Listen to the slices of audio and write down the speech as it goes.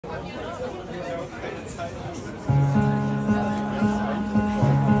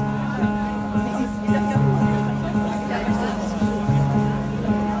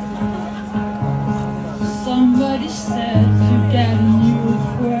Somebody said you got a new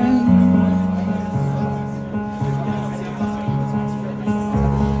friend.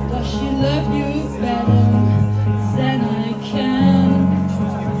 Does she love you better than I can?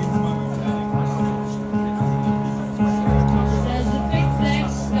 There's a big black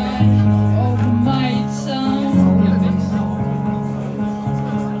sky over my town.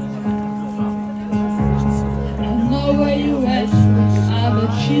 I know where you at, I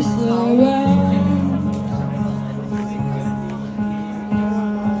bet she's around.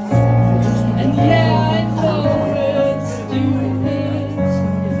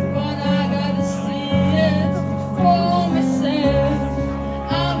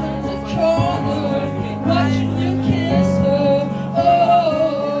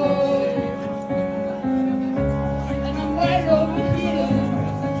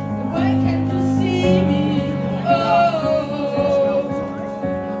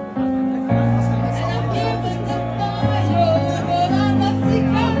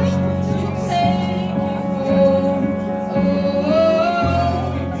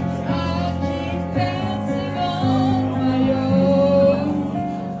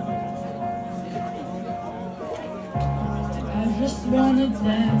 Wanna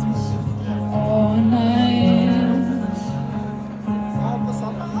dance all night,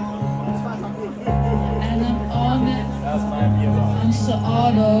 and I'm on it, I'm so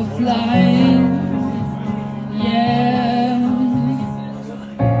out of line, yeah.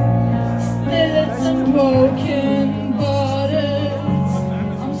 Still it's some broken bottles,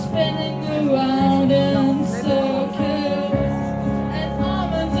 I'm spinning around in circles, and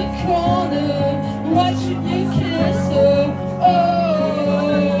I'm in the corner, watching you kiss her.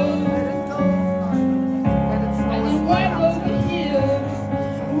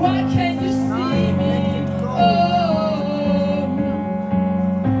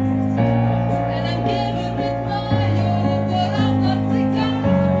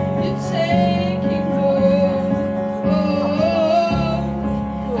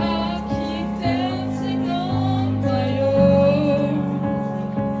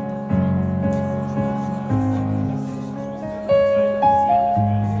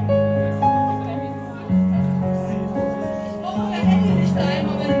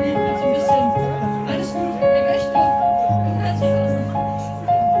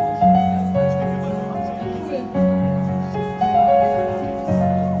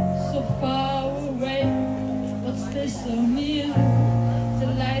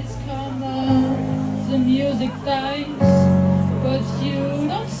 But you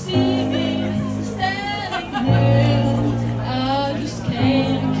don't see me standing here. I just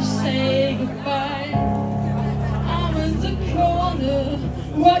came to say goodbye. I'm in the corner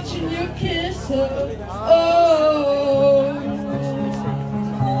watching you kiss her. Oh,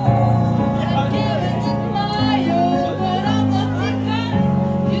 I'm giving it my all, but I'm not the kind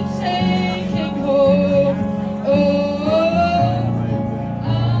you take home. Oh.